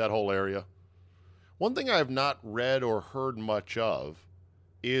 that whole area. One thing I have not read or heard much of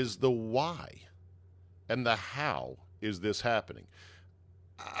is the why and the how is this happening.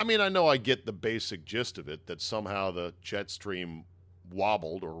 I mean, I know I get the basic gist of it, that somehow the jet stream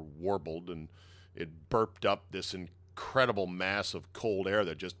wobbled or warbled and it burped up this incredible mass of cold air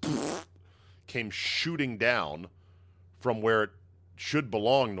that just came shooting down from where it should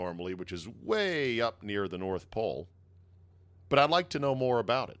belong normally, which is way up near the North Pole. But I'd like to know more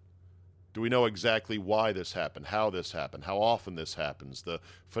about it. Do we know exactly why this happened, how this happened, how often this happens, the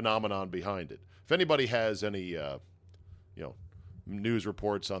phenomenon behind it? If anybody has any, news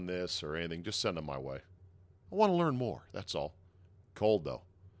reports on this or anything, just send them my way. I want to learn more, that's all. Cold, though.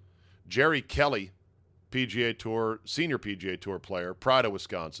 Jerry Kelly, senior PGA Tour player, Pride of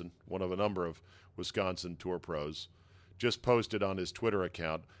Wisconsin, one of a number of Wisconsin Tour pros, just posted on his Twitter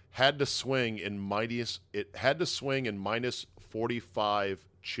account, had to swing in minus 45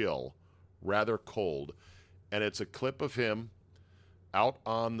 chill, rather cold, and it's a clip of him out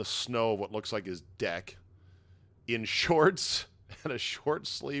on the snow of what looks like his deck in shorts and a short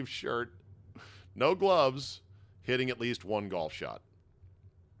sleeve shirt, no gloves, hitting at least one golf shot.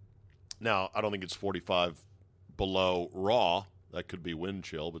 Now, I don't think it's 45 below raw. That could be wind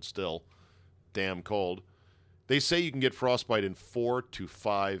chill, but still damn cold. They say you can get frostbite in 4 to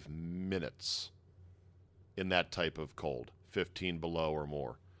 5 minutes in that type of cold, 15 below or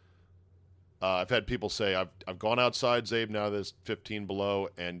more. I've had people say, I've gone outside, Zabe, now there's 15 below,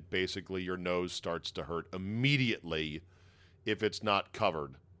 and basically your nose starts to hurt immediately if it's not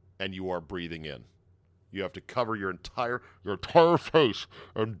covered and you are breathing in. You have to cover your entire face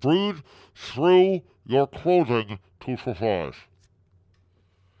and breathe through your clothing to survive.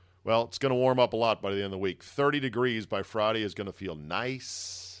 Well, it's going to warm up a lot by the end of the week. 30 degrees by Friday is going to feel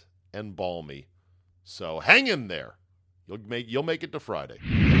nice and balmy. So hang in there. You'll make it to Friday.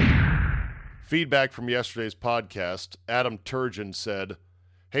 Feedback from yesterday's podcast. Adam Turgeon said,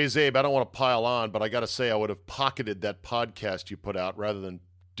 "Hey, Zabe, I don't want to pile on, but I got to say I would have pocketed that podcast you put out rather than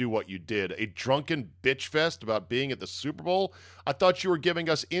do what you did. A drunken bitch fest about being at the Super Bowl? I thought you were giving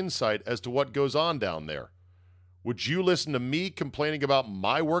us insight as to what goes on down there. Would you listen to me complaining about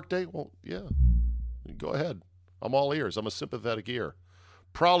my workday? Well, yeah. Go ahead. I'm all ears. I'm a sympathetic ear.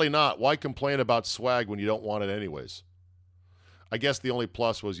 Probably not. Why complain about swag when you don't want it anyways? I guess the only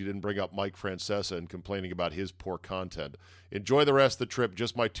plus was you didn't bring up Mike Francesa and complaining about his poor content. Enjoy the rest of the trip.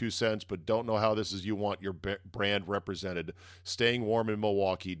 Just my 2 cents, but don't know how this is you want your brand represented. Staying warm in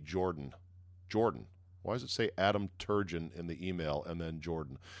Milwaukee, Jordan. Jordan. Why does it say Adam Turgeon in the email and then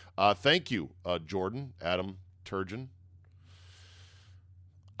Jordan? Thank you, Jordan, Adam Turgeon.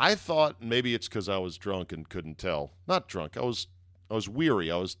 I thought maybe it's because I was drunk and couldn't tell. Not drunk. I was weary.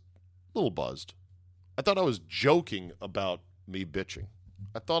 I was a little buzzed. I thought I was joking about me bitching.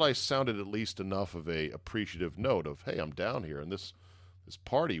 I thought I sounded at least enough of a appreciative note of, hey, I'm down here, and this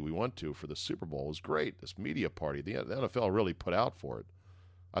party we went to for the Super Bowl was great. This media party, the NFL really put out for it.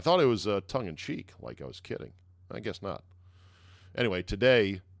 I thought it was tongue-in-cheek, like I was kidding. I guess not. Anyway,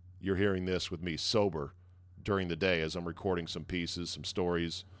 today you're hearing this with me sober during the day as I'm recording some pieces, some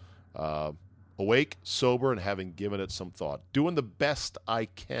stories. Awake, sober, and having given it some thought. Doing the best I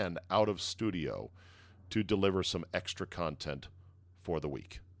can out of studio to deliver some extra content for the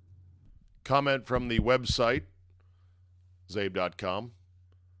week. Comment from the website, zabe.com.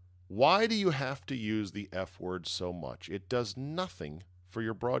 Why do you have to use the F word so much? It does nothing for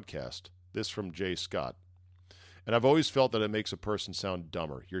your broadcast. This from Jay Scott. And I've always felt that it makes a person sound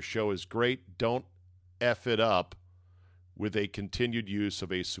dumber. Your show is great. Don't F it up with a continued use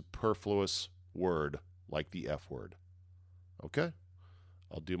of a superfluous word like the F word. Okay?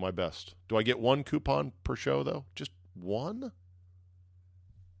 I'll do my best. Do I get one coupon per show, though? Just one?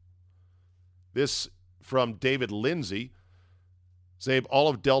 This from David Lindsay. Zabe, all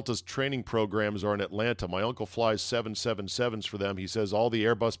of Delta's training programs are in Atlanta. My uncle flies 777s for them. He says all the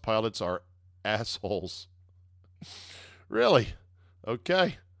Airbus pilots are assholes. Really?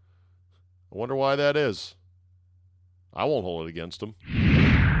 Okay. I wonder why that is. I won't hold it against them.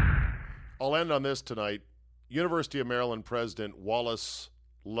 I'll end on this tonight. University of Maryland President Wallace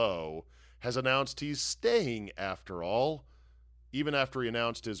Lowe has announced he's staying after all, even after he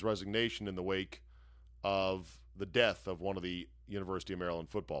announced his resignation in the wake of the death of one of the University of Maryland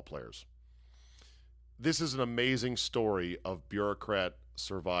football players. This is an amazing story of bureaucrat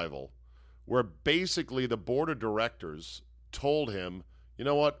survival, where basically the board of directors told him, you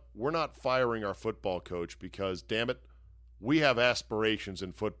know what, we're not firing our football coach because, damn it, we have aspirations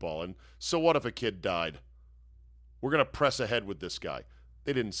in football. And so what if a kid died? We're going to press ahead with this guy.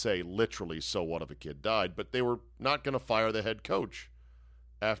 They didn't say literally, so what if a kid died, but they were not going to fire the head coach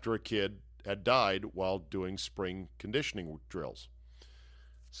after a kid had died while doing spring conditioning drills.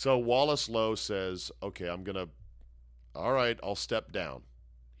 So Wallace Lowe says, okay, all right, I'll step down.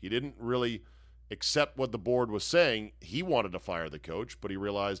 He didn't really accept what the board was saying. He wanted to fire the coach, but he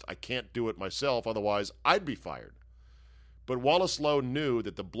realized I can't do it myself, otherwise I'd be fired. But Wallace Lowe knew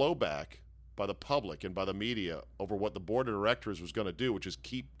that the blowback by the public and by the media over what the board of directors was going to do, which is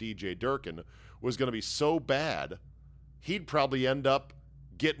keep DJ Durkin, was going to be so bad, he'd probably end up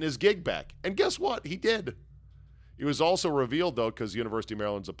getting his gig back. And guess what? He did. It was also revealed, though, because University of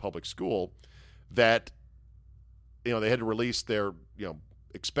Maryland's a public school, that they had to release their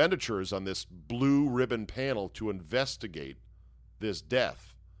expenditures on this blue ribbon panel to investigate this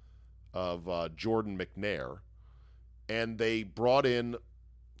death of Jordan McNair. And they brought in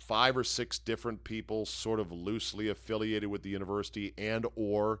 5 or 6 different people sort of loosely affiliated with the university and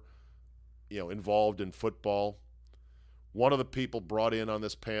or involved in football. One of the people brought in on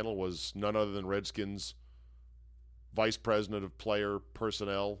this panel was none other than Redskins Vice President of Player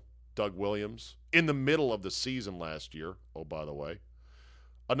Personnel, Doug Williams, in the middle of the season last year, oh, by the way.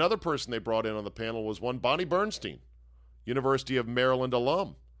 Another person they brought in on the panel was one Bonnie Bernstein, University of Maryland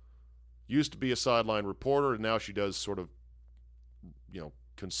alum. Used to be a sideline reporter, and now she does sort of,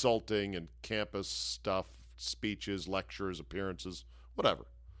 consulting and campus stuff, speeches, lectures, appearances, whatever.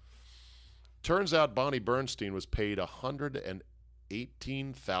 Turns out Bonnie Bernstein was paid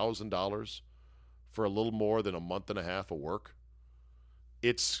 $118,000 for a little more than a month and a half of work.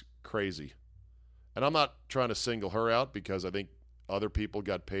 It's crazy. And I'm not trying to single her out because I think other people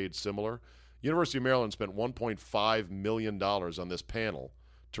got paid similar. University of Maryland spent $1.5 million on this panel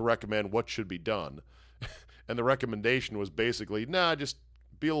to recommend what should be done. And the recommendation was basically, just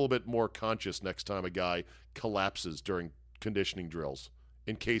be a little bit more conscious next time a guy collapses during conditioning drills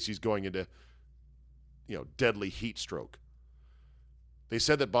in case he's going into, deadly heat stroke. They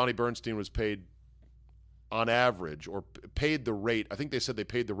said that Bonnie Bernstein was paid on average, or paid the rate, I think they said they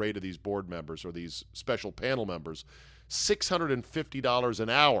paid the rate of these board members or these special panel members, $650 an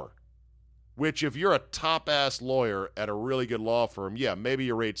hour, which if you're a top-ass lawyer at a really good law firm, yeah, maybe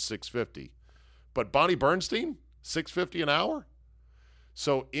your rate's $650. But Bonnie Bernstein, $650 an hour?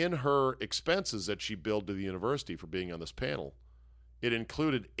 So in her expenses that she billed to the university for being on this panel, it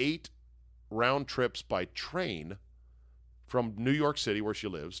included 8 round trips by train from New York City, where she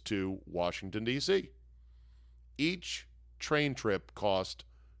lives, to Washington, D.C. Each train trip cost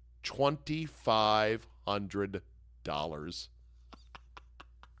 $2,500.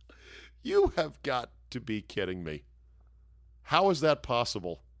 You have got to be kidding me. How is that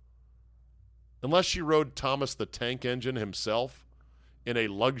possible? Unless she rode Thomas the Tank Engine himself in a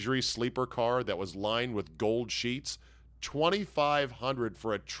luxury sleeper car that was lined with gold sheets, $2,500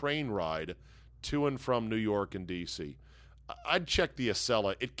 for a train ride to and from New York and D.C. I'd check the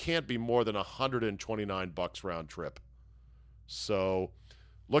Acela. It can't be more than $129 round trip. So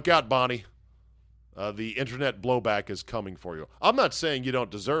look out, Bonnie. The internet blowback is coming for you. I'm not saying you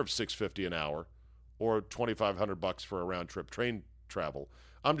don't deserve $650 an hour or $2,500 for a round trip train travel.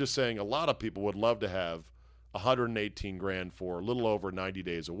 I'm just saying a lot of people would love to have $118,000 for a little over 90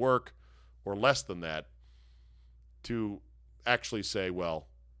 days of work or less than that to actually say, well,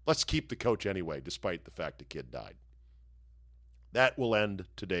 let's keep the coach anyway, despite the fact the kid died. That will end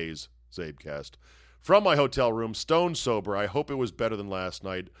today's Zabecast. From my hotel room, stone sober. I hope it was better than last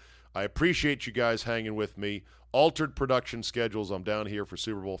night. I appreciate you guys hanging with me. Altered production schedules. I'm down here for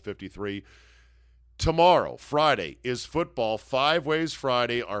Super Bowl 53. Tomorrow, Friday, is football. 5 Ways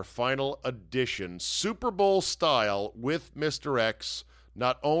Friday, our final edition, Super Bowl style with Mr. X.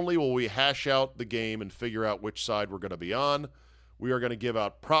 Not only will we hash out the game and figure out which side we're going to be on, we are going to give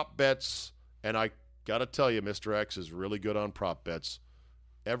out prop bets. And I got to tell you, Mr. X is really good on prop bets.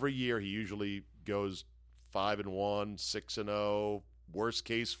 Every year he usually goes 5-1, 6-0, worst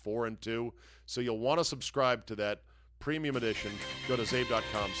case 4-2. So you'll want to subscribe to that premium edition. Go to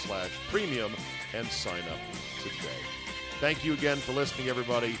zabe.com/premium and sign up today. Thank you again for listening,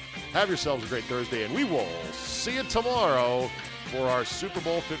 everybody. Have yourselves a great Thursday, and we will see you tomorrow for our Super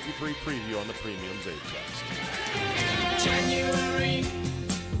Bowl 53 preview on the Premium Zabecast. January,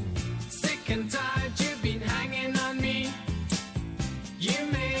 sick and tired.